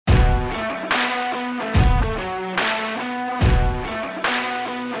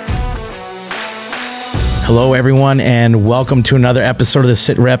Hello, everyone, and welcome to another episode of the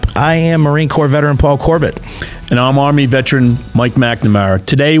Sit Rep. I am Marine Corps veteran Paul Corbett. And I'm Army veteran Mike McNamara.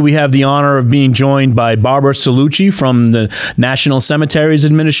 Today, we have the honor of being joined by Barbara Cellucci from the National Cemeteries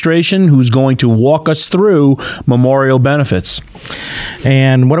Administration, who's going to walk us through memorial benefits.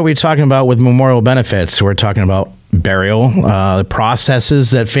 And what are we talking about with memorial benefits? We're talking about burial, the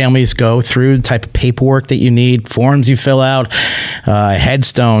processes that families go through, the type of paperwork that you need, forms you fill out,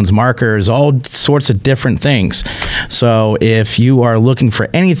 headstones, markers, all sorts of different things. So if you are looking for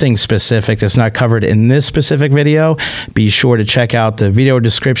anything specific that's not covered in this specific video, be sure to check out the video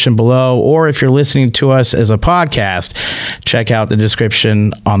description below, or if you're listening to us as a podcast, check out the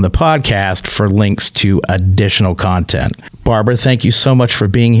description on the podcast for links to additional content. Barbara, thank you so much for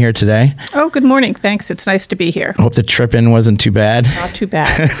being here today. Oh, good morning. Thanks. It's nice to be here. Hope the trip in wasn't too bad. Not too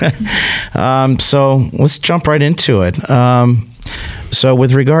bad. So let's jump right into it. So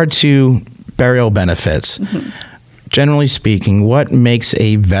with regard to burial benefits, generally speaking, what makes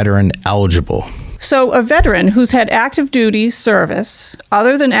a veteran eligible? So a veteran who's had active duty service,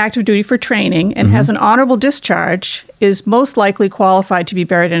 other than active duty for training, and has an honorable discharge is most likely qualified to be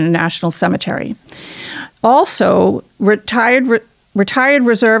buried in a national cemetery. Also, retired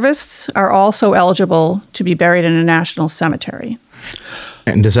reservists are also eligible to be buried in a national cemetery.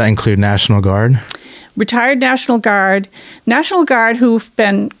 And does that include National Guard? Retired National Guard who've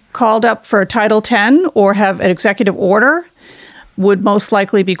been called up for Title X or have an executive order would most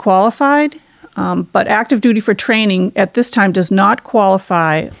likely be qualified. But active duty for training at this time does not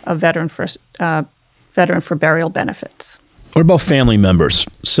qualify a veteran for burial benefits. What about family members?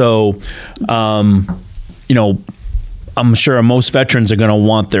 So, I'm sure most veterans are going to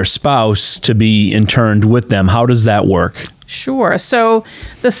want their spouse to be interned with them. How does that work? Sure. So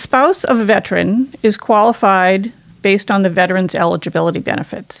the spouse of a veteran is qualified based on the veteran's eligibility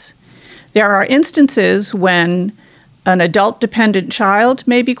benefits. There are instances when an adult dependent child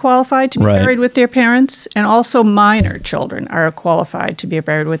may be qualified to be buried with their parents, and also minor children are qualified to be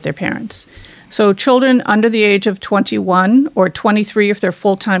buried with their parents. So children under the age of 21 or 23, if they're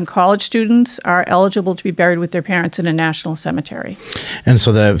full-time college students, are eligible to be buried with their parents in a national cemetery. And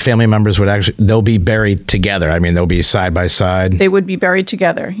so the family members they'll be buried together. I mean, they'll be side by side. They would be buried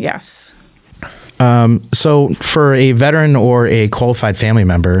together, yes. So for a veteran or a qualified family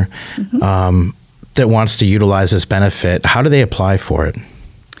member that wants to utilize this benefit, how do they apply for it?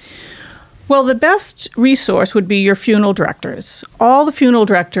 Well, the best resource would be your funeral directors. All the funeral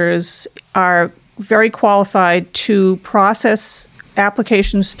directors are very qualified to process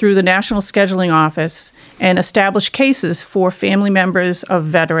applications through the National Scheduling Office and establish cases for family members of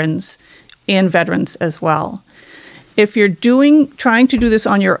veterans and veterans as well. If you're trying to do this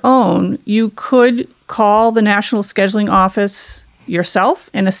on your own, you could call the National Scheduling Office yourself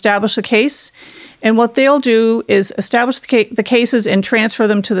and establish a case. And what they'll do is establish the cases and transfer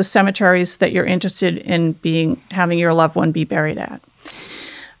them to the cemeteries that you're interested in having your loved one be buried at.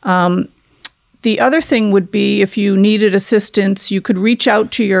 The other thing would be if you needed assistance, you could reach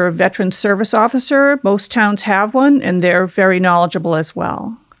out to your veteran service officer. Most towns have one, and they're very knowledgeable as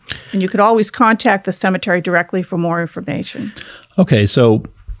well. And you could always contact the cemetery directly for more information. Okay, so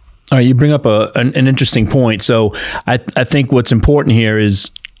you bring up an interesting point. So I think what's important here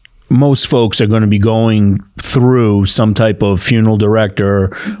is most folks are going to be going through some type of funeral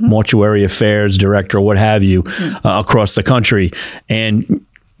director, mortuary affairs director, what have you, across the country. And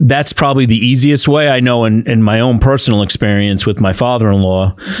that's probably the easiest way. I know in my own personal experience with my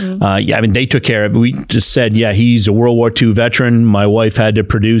father-in-law, they took care of it. We just said, he's a World War II veteran. My wife had to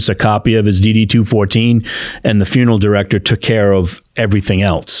produce a copy of his DD-214, and the funeral director took care of everything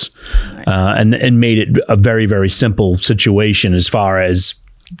else, and made it a very, very simple situation as far as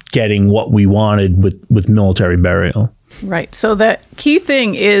getting what we wanted with military burial. Right. So the key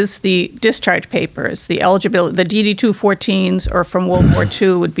thing is the discharge papers, the eligibility, the DD-214s or from World War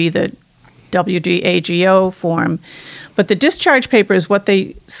II would be the WDAGO form. But the discharge paper is what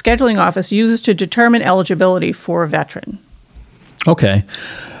the scheduling office uses to determine eligibility for a veteran. Okay.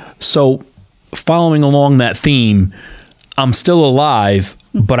 So following along that theme, I'm still alive,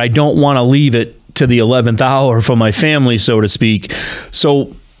 but I don't want to leave it to the 11th hour for my family, so to speak.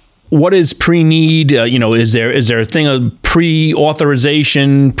 So what is pre-need? Is there a thing of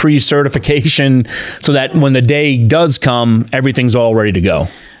pre-authorization, pre-certification, so that when the day does come, everything's all ready to go?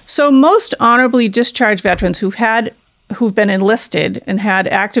 So most honorably discharged veterans who've been enlisted and had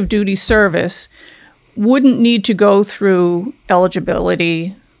active duty service wouldn't need to go through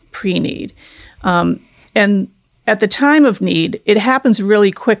eligibility pre-need. And at the time of need, it happens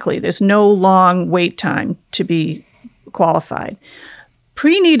really quickly. There's no long wait time to be qualified.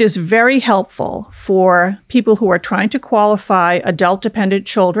 Pre-need is very helpful for people who are trying to qualify adult-dependent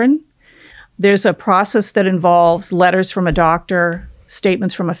children. There's a process that involves letters from a doctor,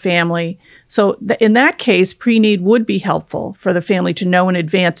 statements from a family. So in that case, pre-need would be helpful for the family to know in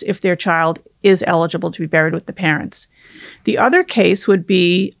advance if their child is eligible to be buried with the parents. The other case would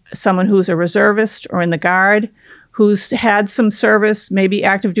be someone who's a reservist or in the Guard, who's had some service, maybe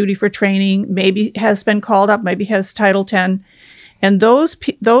active duty for training, maybe has been called up, maybe has Title X. And those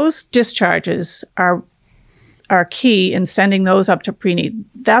discharges are key in sending those up to pre-need.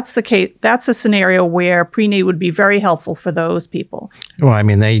 That's the case. That's a scenario where pre-need would be very helpful for those people. Well, I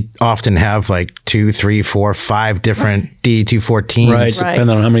mean, they often have like 2, 3, 4, 5 different DD-214s. Right,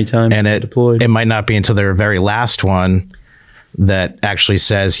 depending on how many times and deployed. It might not be until their very last one that actually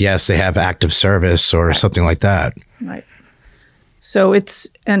says, yes, they have active service or something like that. Right. So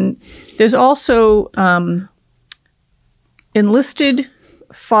there's also enlisted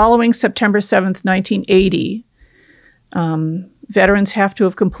following September 7th, 1980, veterans have to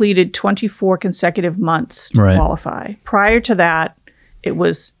have completed 24 consecutive months to qualify. Prior to that, it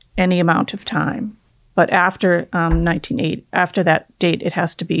was any amount of time. But after 1980, after that date, it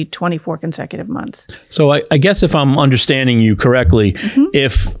has to be 24 consecutive months. So I guess if I'm understanding you correctly,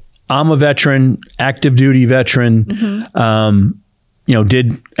 if I'm a veteran, active duty veteran,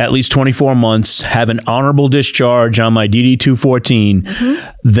 did at least 24 months, have an honorable discharge on my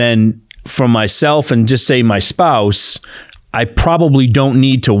DD-214, then for myself and just say my spouse, I probably don't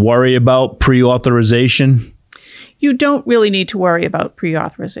need to worry about pre-authorization. You don't really need to worry about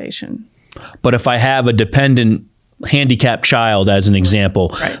pre-authorization. But if I have a dependent handicapped child, as an example,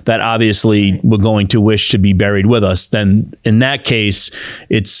 that obviously we're going to wish to be buried with us, then in that case,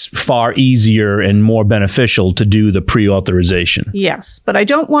 it's far easier and more beneficial to do the pre-authorization. Yes, but I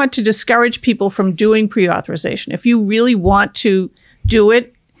don't want to discourage people from doing pre-authorization. If you really want to do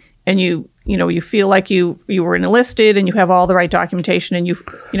it and you feel like you were enlisted and you have all the right documentation and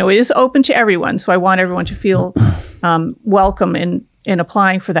it is open to everyone. So I want everyone to feel welcome in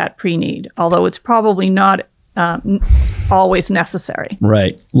applying for that pre-need, although it's probably not always necessary.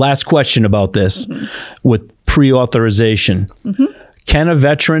 Right. Last question about this with pre-authorization. Can a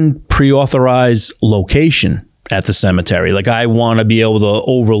veteran pre-authorize location at the cemetery? Like, I want to be able to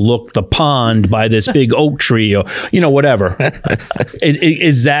overlook the pond by this big oak tree or, whatever.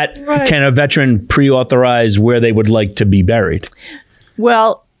 Is that, can a veteran pre-authorize where they would like to be buried?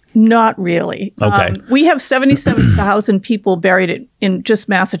 Well, not really. Okay. We have 77,000 people buried in just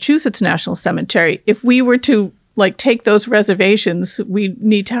Massachusetts National Cemetery. If we were to take those reservations, we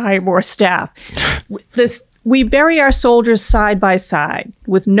need to hire more staff. We bury our soldiers side by side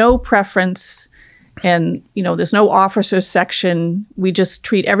with no preference, and there's no officers section. We just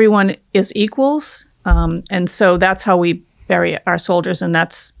treat everyone as equals, and so that's how we bury our soldiers, and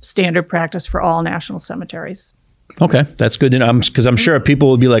that's standard practice for all national cemeteries. Okay, that's good to know, because I'm sure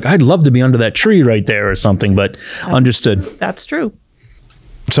people would be like, I'd love to be under that tree right there or something, but understood. That's true.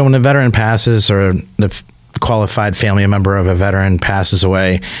 So when a veteran passes or the qualified family member of a veteran passes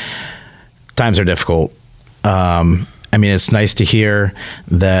away, times are difficult. It's nice to hear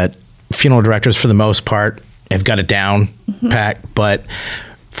that funeral directors, for the most part, have got it down packed, but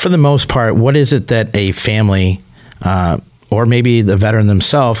for the most part, what is it that a family or maybe the veteran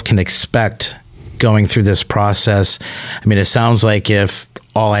themselves can expect going through this process? It sounds like if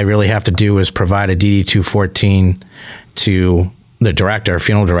all I really have to do is provide a DD-214 to the director,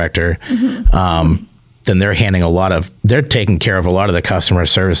 funeral director, then they're they're taking care of a lot of the customer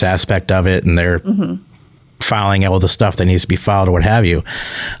service aspect of it, and they're filing all the stuff that needs to be filed or what have you.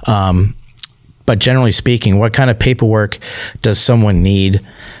 But generally speaking, what kind of paperwork does someone need?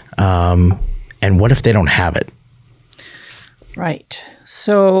 And what if they don't have it? Right.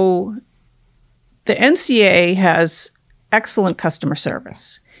 So the NCA has excellent customer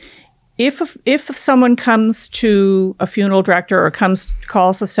service. If someone comes to a funeral director or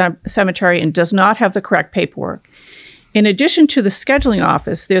calls the cemetery and does not have the correct paperwork, in addition to the scheduling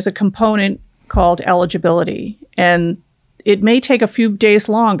office, there's a component called eligibility, and it may take a few days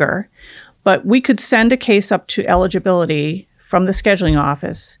longer, but we could send a case up to eligibility from the scheduling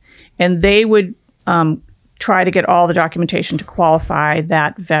office, and they would try to get all the documentation to qualify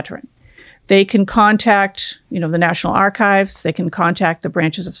that veteran. They can contact, the National Archives. They can contact the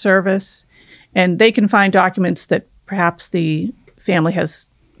branches of service, and they can find documents that perhaps the family has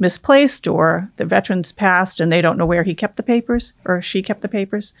misplaced or the veteran's passed and they don't know where he kept the papers or she kept the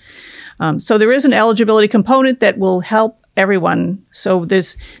papers. So there is an eligibility component that will help everyone. So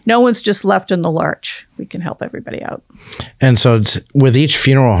there's no one's just left in the lurch. We can help everybody out. And so with each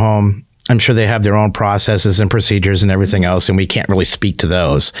funeral home, I'm sure they have their own processes and procedures and everything else, and we can't really speak to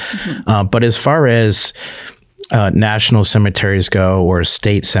those. But as far as national cemeteries go or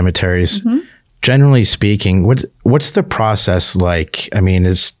state cemeteries, generally speaking, what's the process like? I mean,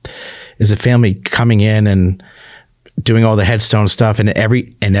 is the family coming in and doing all the headstone stuff and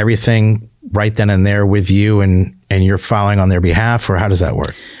everything right then and there with you, and you're filing on their behalf, or how does that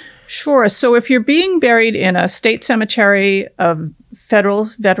work? Sure. So if you're being buried in a state cemetery, a federal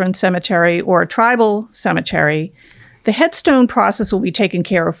veteran cemetery, or a tribal cemetery, the headstone process will be taken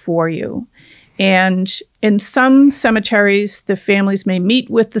care of for you. And in some cemeteries, the families may meet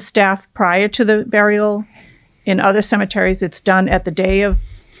with the staff prior to the burial. In other cemeteries, it's done at the day of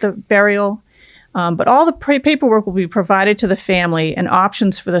the burial. But all the paperwork will be provided to the family, and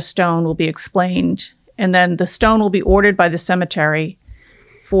options for the stone will be explained. And then the stone will be ordered by the cemetery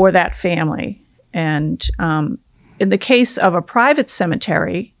for that family. And in the case of a private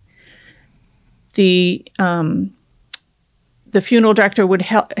cemetery, the funeral director would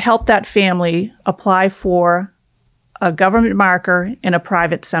help that family apply for a government marker in a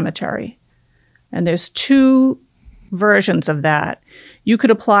private cemetery. And there's two versions of that. You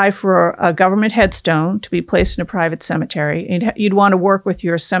could apply for a government headstone to be placed in a private cemetery. You'd want to work with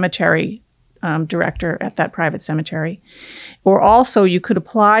your cemetery director at that private cemetery. Or also you could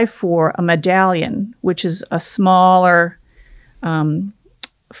apply for a medallion, which is a smaller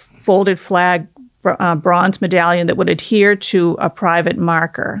folded flag bronze medallion that would adhere to a private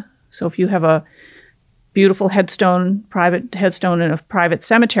marker. So if you have a beautiful private headstone in a private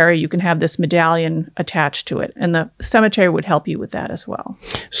cemetery, you can have this medallion attached to it. And the cemetery would help you with that as well.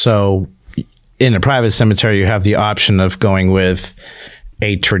 So in a private cemetery, you have the option of going with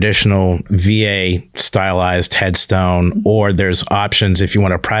a traditional VA stylized headstone, or there's options if you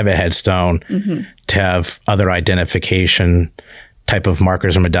want a private headstone to have other identification type of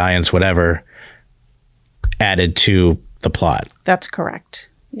markers or medallions, whatever, added to the plot. That's correct.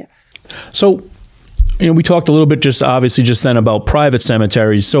 Yes. So, we talked a little bit just then about private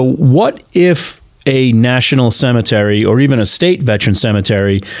cemeteries. So what if a national cemetery or even a state veteran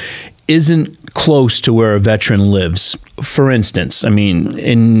cemetery isn't close to where a veteran lives? For instance,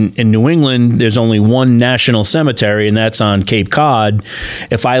 in New England, there's only one national cemetery, and that's on Cape Cod.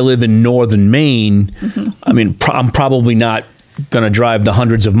 If I live in northern Maine, I'm probably not going to drive the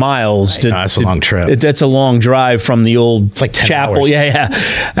hundreds of miles. That's a long trip. That's a long drive from the old chapel. Hours. Yeah.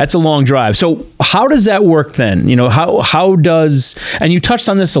 That's a long drive. So how does that work then? How does, and you touched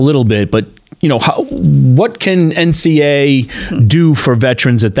on this a little bit, but what can NCA do for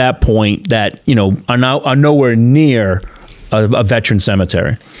veterans at that point that, are nowhere near a veteran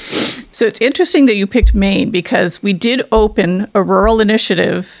cemetery? So it's interesting that you picked Maine, because we did open a rural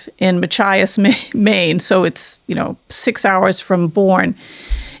initiative in Machias, Maine. So it's, 6 hours from Bourne.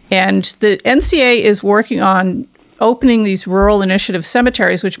 And the NCA is working on opening these rural initiative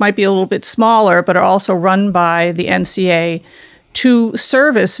cemeteries, which might be a little bit smaller, but are also run by the NCA to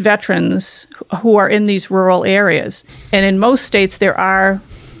service veterans who are in these rural areas. And in most states, there are,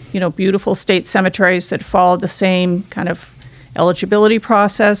 beautiful state cemeteries that follow the same kind of eligibility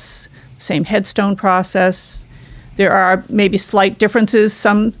process, same headstone process. There are maybe slight differences.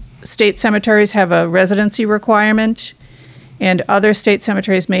 Some state cemeteries have a residency requirement, and other state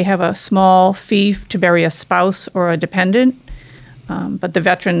cemeteries may have a small fee to bury a spouse or a dependent, but the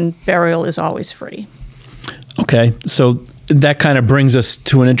veteran burial is always free. Okay, so that kind of brings us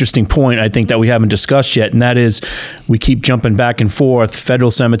to an interesting point, I think, that we haven't discussed yet, and that is we keep jumping back and forth, federal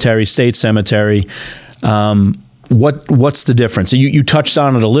cemetery, state cemetery. What's the difference? You touched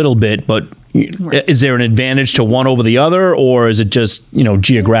on it a little bit, but is there an advantage to one over the other, or is it just,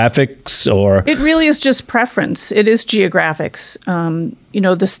 geographics, or? It really is just preference. It is geographics.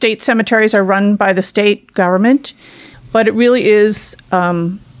 The state cemeteries are run by the state government, but it really is,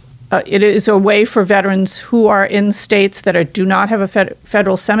 it is a way for veterans who are in states that do not have a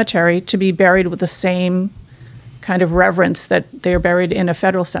federal cemetery to be buried with the same kind of reverence that they're buried in a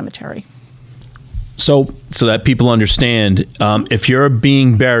federal cemetery. So that people understand, if you're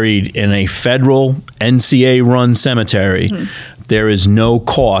being buried in a federal NCA-run cemetery, there is no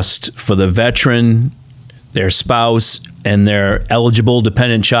cost for the veteran, their spouse, and their eligible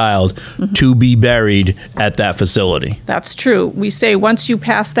dependent child to be buried at that facility. That's true. We say once you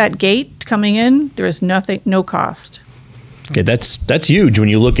pass that gate coming in, there is no cost. Okay, that's huge when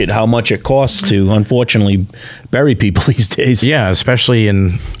you look at how much it costs to, unfortunately, bury people these days. Yeah, especially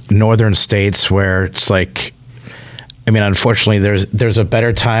in northern states where it's like, unfortunately, there's a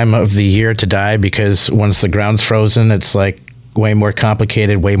better time of the year to die, because once the ground's frozen, it's like way more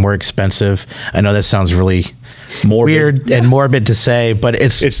complicated, way more expensive. I know that sounds really Morbid. weird and morbid to say, but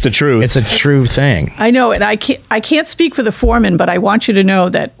it's the truth. It's a true thing. I know, and I can't speak for the foreman, but I want you to know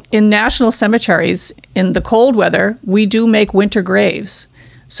that in national cemeteries, in the cold weather, we do make winter graves.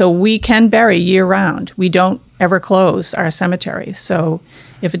 So we can bury year round. We don't ever close our cemetery. So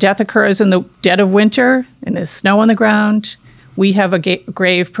if a death occurs in the dead of winter and there's snow on the ground, we have a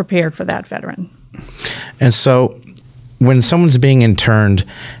grave prepared for that veteran. And so when someone's being interned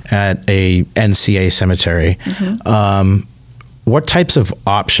at a NCA cemetery, what types of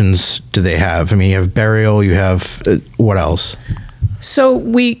options do they have? I mean, you have burial, you have what else? So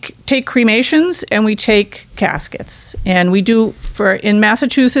we take cremations and we take caskets. And we do, in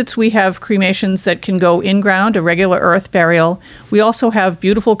Massachusetts, we have cremations that can go in ground, a regular earth burial. We also have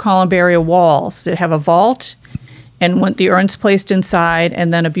beautiful columbarium walls that have a vault, and when the urn's placed inside,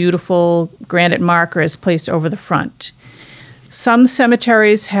 and then a beautiful granite marker is placed over the front. Some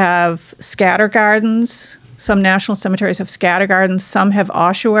cemeteries have scatter gardens. Some national cemeteries have scatter gardens. Some have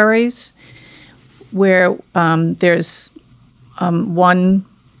ossuaries where there's one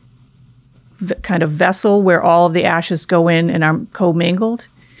kind of vessel where all of the ashes go in and are commingled.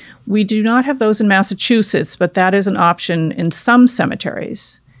 We do not have those in Massachusetts, but that is an option in some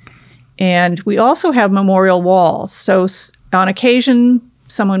cemeteries. And we also have memorial walls. So on occasion,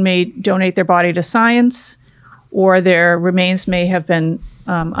 someone may donate their body to science, or their remains may have been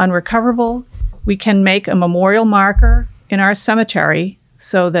unrecoverable. We can make a memorial marker in our cemetery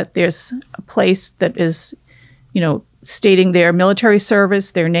so that there's a place that is, stating their military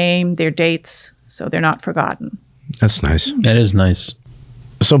service, their name, their dates, so they're not forgotten. That's nice. That is nice.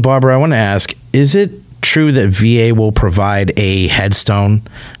 So, Barbara, I want to ask, is it true that VA will provide a headstone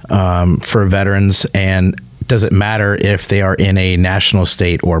for veterans, and does it matter if they are in a national,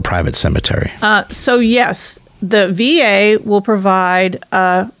 state, or private cemetery? So, yes, the VA will provide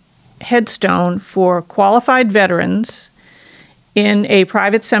a headstone for qualified veterans in a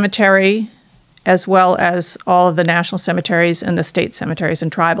private cemetery, as well as all of the national cemeteries and the state cemeteries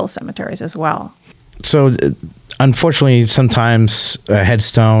and tribal cemeteries as well. So, unfortunately, sometimes a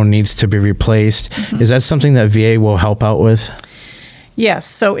headstone needs to be replaced. Is that something that VA will help out with? Yes.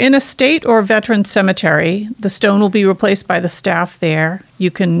 So in a state or veteran cemetery, the stone will be replaced by the staff there. You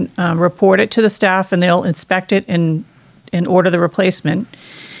can report it to the staff, and they'll inspect it and order the replacement.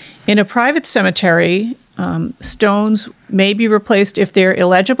 In a private cemetery, stones may be replaced if they're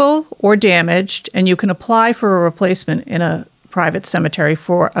illegible or damaged, and you can apply for a replacement in a private cemetery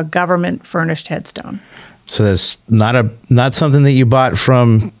for a government-furnished headstone. So that's not something that you bought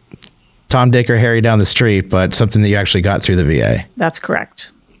from Tom, Dick, or Harry down the street, but something that you actually got through the VA. That's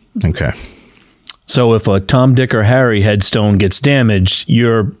correct. Okay. So if a Tom, Dick, or Harry headstone gets damaged,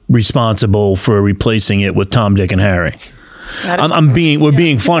 you're responsible for replacing it with Tom, Dick, and Harry. We're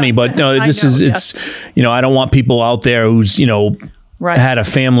being funny, but I don't want people out there who's, had a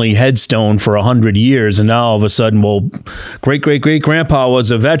family headstone for 100 years, and now all of a sudden, great-great-great-grandpa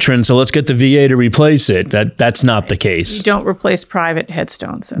was a veteran, so let's get the VA to replace it. That's not the case. You don't replace private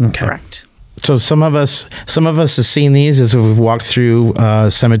headstones. That's correct. So some of us have seen these as we've walked through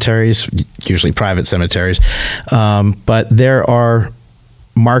cemeteries, usually private cemeteries, but there are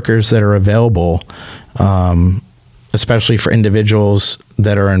markers that are available, especially for individuals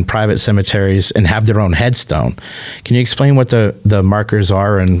that are in private cemeteries and have their own headstone. Can you explain what the markers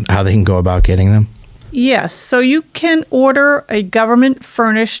are and how they can go about getting them? Yes. So you can order a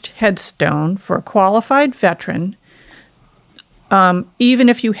government-furnished headstone for a qualified veteran, even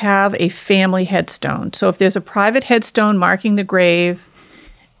if you have a family headstone. So if there's a private headstone marking the grave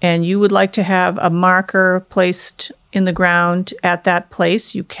and you would like to have a marker placed in the ground at that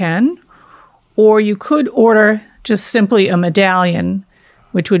place, you can. Or you could order just simply a medallion,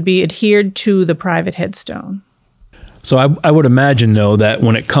 which would be adhered to the private headstone. So I would imagine, though, that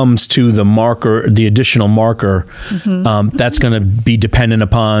when it comes to the marker, the additional marker, that's going to be dependent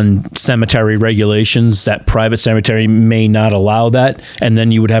upon cemetery regulations. That private cemetery may not allow that, and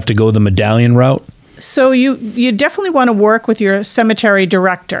then you would have to go the medallion route. So you definitely want to work with your cemetery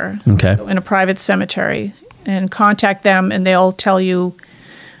director in a private cemetery and contact them, and they'll tell you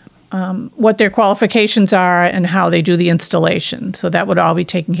what their qualifications are and how they do the installation. So that would all be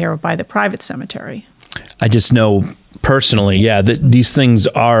taken care of by the private cemetery. I just know personally, that these things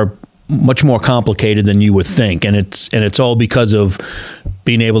are much more complicated than you would think, and it's all because of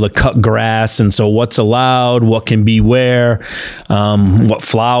being able to cut grass, and so what's allowed, what can be where, what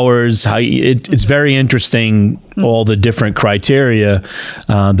flowers, it's very interesting, all the different criteria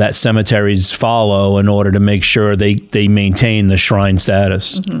that cemeteries follow in order to make sure they maintain the shrine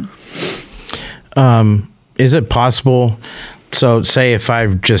status. Is it possible So say if I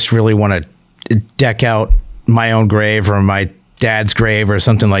just really want to deck out my own grave or my dad's grave or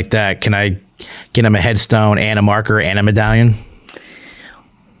something like that, can I get him a headstone and a marker and a medallion?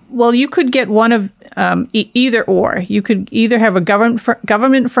 Well, you could get one of either or. You could either have a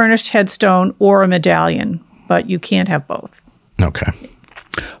government furnished headstone or a medallion, but you can't have both. Okay.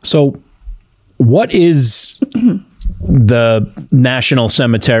 So what is the National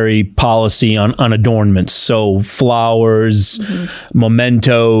Cemetery policy on adornments? So flowers,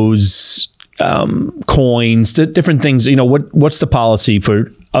 mementos, coins, different things. What's the policy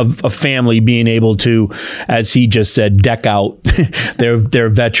of a family being able to, as he just said, deck out their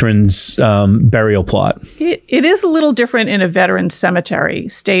veterans' burial plot? It is a little different in a veterans cemetery,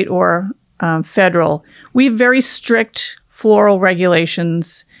 state or federal. We have very strict floral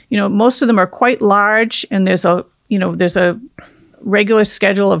regulations. Most of them are quite large, and there's a regular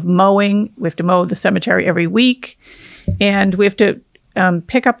schedule of mowing. We have to mow the cemetery every week, and we have to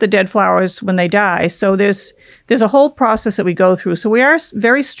pick up the dead flowers when they die. So there's a whole process that we go through. So we are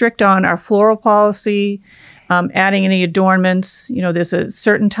very strict on our floral policy, adding any adornments. There's a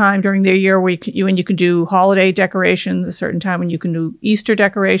certain time during the year where you can do holiday decorations, a certain time when you can do Easter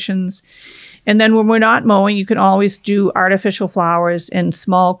decorations. And then when we're not mowing, you can always do artificial flowers in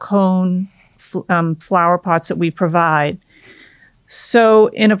small cone flower pots that we provide. So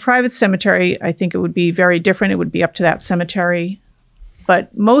in a private cemetery, I think it would be very different. It would be up to that cemetery.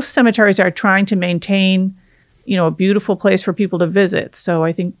 But most cemeteries are trying to maintain, a beautiful place for people to visit. So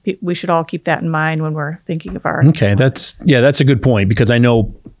I think we should all keep that in mind when we're thinking of our. Okay, that's a good point, because I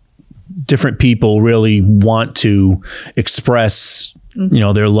know different people really want to express,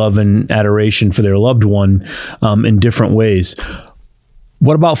 their love and adoration for their loved one in different ways.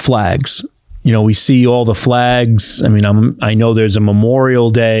 What about flags? We see all the flags. I mean, I know there's a Memorial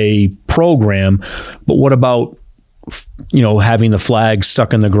Day program, but what about having the flag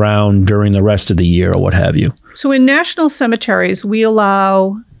stuck in the ground during the rest of the year or what have you? So in national cemeteries, we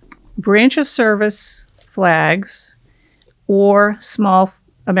allow branch of service flags or small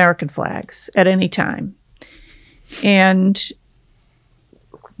American flags at any time. And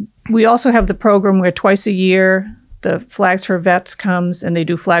we also have the program where twice a year the Flags for Vets comes, and they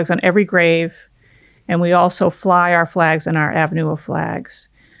do flags on every grave. And we also fly our flags in our Avenue of Flags.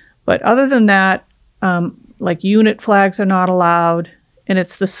 But other than that, like unit flags are not allowed, and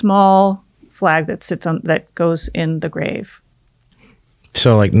it's the small flag that goes in the grave.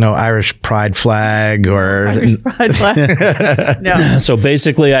 So like no Irish pride flag or Irish pride flag? No. So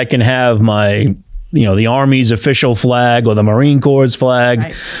basically I can have my, the Army's official flag or the Marine Corps flag.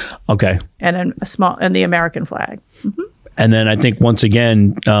 Right. Okay. And the American flag. Mm-hmm. And then I think once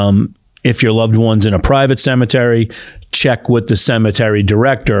again, if your loved one's in a private cemetery, check with the cemetery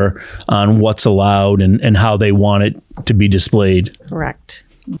director on what's allowed and how they want it to be displayed. Correct.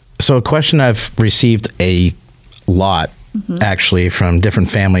 So a question I've received a lot, actually, from different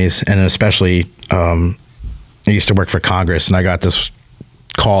families, and especially I used to work for Congress, and I got this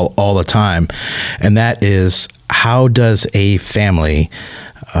call all the time, and that is, how does a family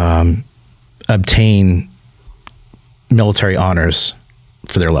obtain military honors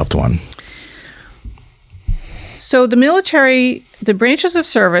for their loved one? So the branches of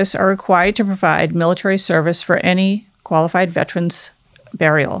service are required to provide military service for any qualified veteran's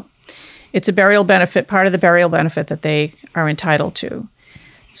burial. It's a burial benefit, part of the burial benefit that they are entitled to.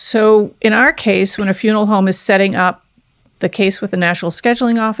 So in our case, when a funeral home is setting up the case with the National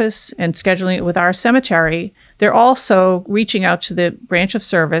Scheduling Office and scheduling it with our cemetery, they're also reaching out to the branch of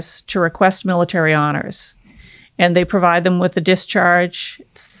service to request military honors. And they provide them with a discharge.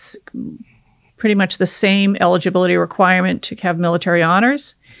 It's pretty much the same eligibility requirement to have military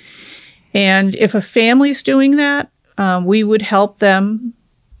honors. And if a family's doing that, we would help them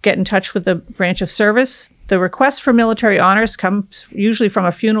get in touch with the branch of service. The request for military honors comes usually from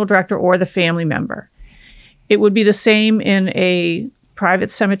a funeral director or the family member. It would be the same in a private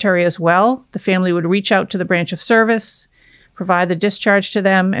cemetery as well. The family would reach out to the branch of service, provide the discharge to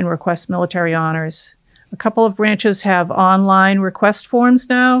them, and request military honors. A couple of branches have online request forms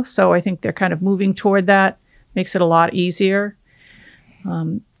now, so I think they're kind of moving toward that. Makes it a lot easier.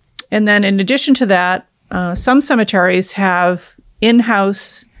 And then in addition to that, some cemeteries have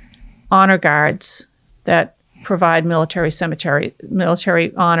in-house honor guards that provide military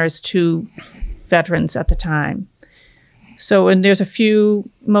honors to veterans at the time. So, and there's a few,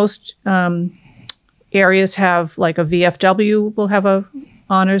 most areas have like a VFW will have a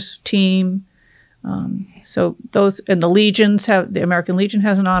honors team. So those, and the the American Legion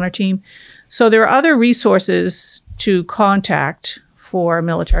has an honor team. So there are other resources to contact for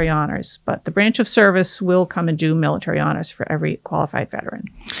military honors, but the branch of service will come and do military honors for every qualified veteran.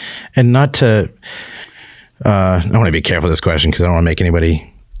 And not to, I want to be careful with this question because I don't want to make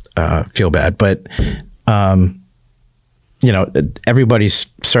anybody feel bad, but everybody's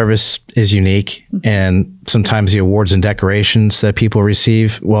service is unique, and sometimes the awards and decorations that people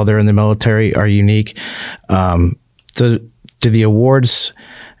receive while they're in the military are unique. Do the awards,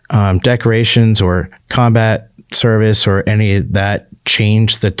 decorations, or combat service or any of that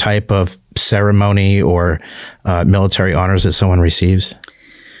change the type of ceremony or military honors that someone receives?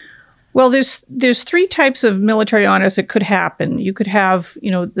 Well, there's three types of military honors that could happen. You could have,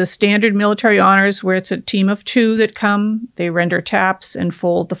 the standard military honors where it's a team of two that come, they render taps and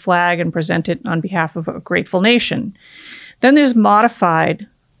fold the flag and present it on behalf of a grateful nation. Then there's modified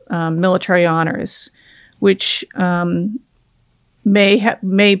military honors, which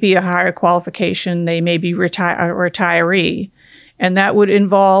may be a higher qualification. They may be a retiree, and that would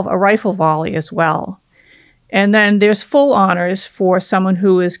involve a rifle volley as well. And then there's full honors for someone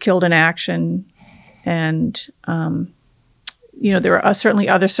who is killed in action. And, there are certainly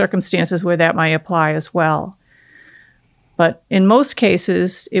other circumstances where that might apply as well. But in most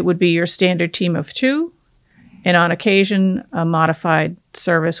cases, it would be your standard team of two, and on occasion, a modified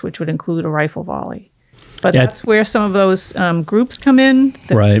service, which would include a rifle volley. But that's where some of those groups come in.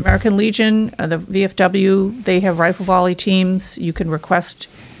 The American Legion, the VFW, they have rifle volley teams. You can request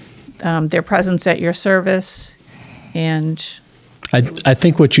their presence at your service. And I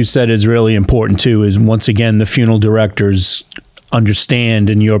think what you said is really important too, is once again, the funeral directors understand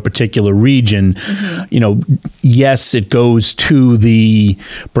in your particular region, yes, it goes to the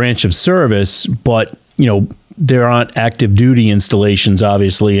branch of service, but, there aren't active duty installations,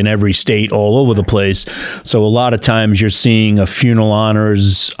 obviously, in every state all over the place. So a lot of times you're seeing a funeral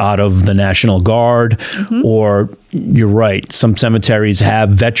honors out of the National Guard, or you're right, some cemeteries have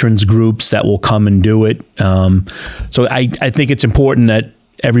veterans groups that will come and do it. So I think it's important that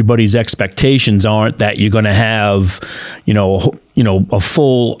everybody's expectations aren't that you're going to have, a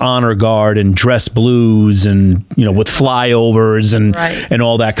full honor guard and dress blues and, with flyovers and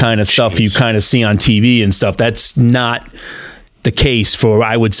all that kind of stuff you kind of see on TV and stuff. That's not the case for,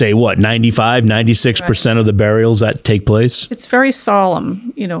 I would say, 96% of the burials that take place. It's very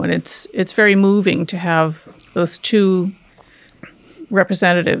solemn, and it's very moving to have those two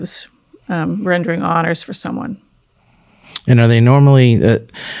representatives rendering honors for someone. And are they normally,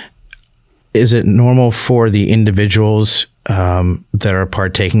 is it normal for the individuals that are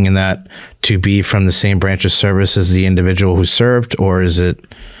partaking in that to be from the same branch of service as the individual who served, or is it?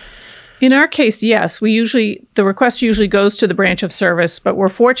 In our case, yes. The request usually goes to the branch of service, but we're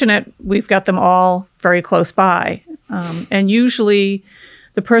fortunate we've got them all very close by. And usually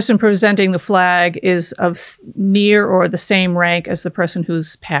the person presenting the flag is of near or the same rank as the person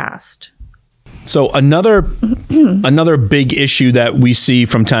who's passed. So another big issue that we see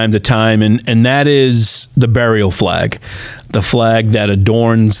from time to time, and that is the burial flag, the flag that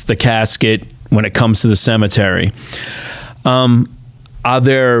adorns the casket when it comes to the cemetery. Are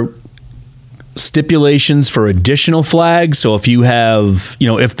there stipulations for additional flags? So if you have,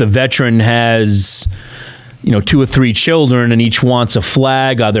 if the veteran has, 2 or 3 children and each wants a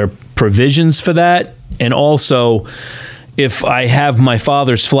flag, are there provisions for that? And also, if I have my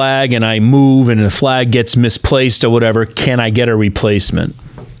father's flag and I move and the flag gets misplaced or whatever, can I get a replacement?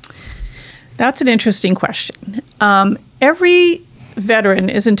 That's an interesting question. Every veteran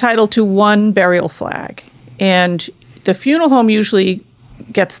is entitled to one burial flag, and the funeral home usually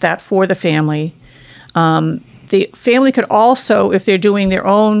gets that for the family. The family could also, if they're doing their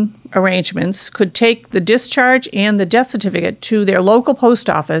own arrangements, could take the discharge and the death certificate to their local post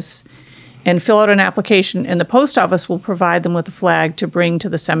office and fill out an application, and the post office will provide them with a flag to bring to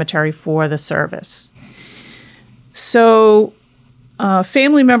the cemetery for the service. So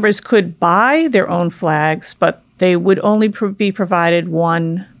family members could buy their own flags, but they would only be provided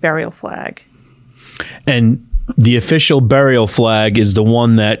one burial flag. And the official burial flag is the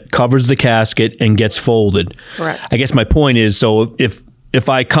one that covers the casket and gets folded. Correct. I guess my point is, so if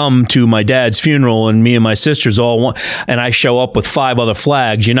I come to my dad's funeral and me and my sisters all want, and I show up with 5 other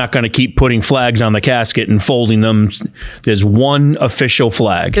flags, you're not going to keep putting flags on the casket and folding them. There's one official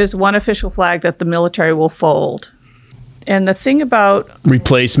flag. There's one official flag that the military will fold. And the thing about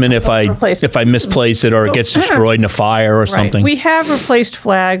replacement, if I misplace it or it gets destroyed in a fire or something. We have replaced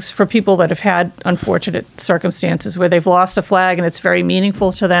flags for people that have had unfortunate circumstances where they've lost a flag and it's very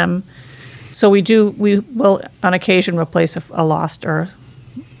meaningful to them. So we will on occasion replace a lost or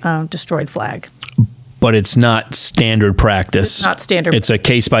destroyed flag. But it's not standard practice. It's not standard. It's a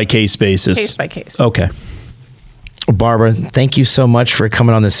case-by-case basis. Case by case. Okay. Barbara, thank you so much for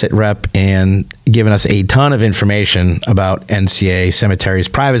coming on the Sit Rep and giving us a ton of information about NCA cemeteries,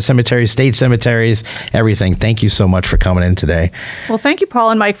 private cemeteries, state cemeteries, everything. Thank you so much for coming in today. Well, thank you,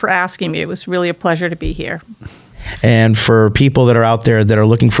 Paul and Mike, for asking me. It was really a pleasure to be here. And for people that are out there that are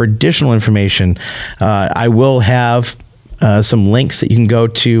looking for additional information, I will have some links that you can go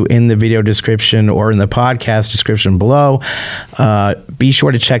to in the video description or in the podcast description below. Be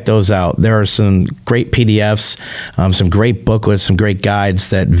sure to check those out. There are some great PDFs, some great booklets, some great guides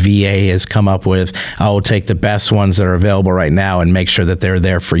that VA has come up with. I will take the best ones that are available right now and make sure that they're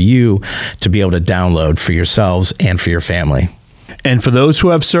there for you to be able to download for yourselves and for your family. And for those who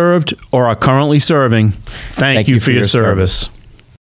have served or are currently serving, thank you for your service.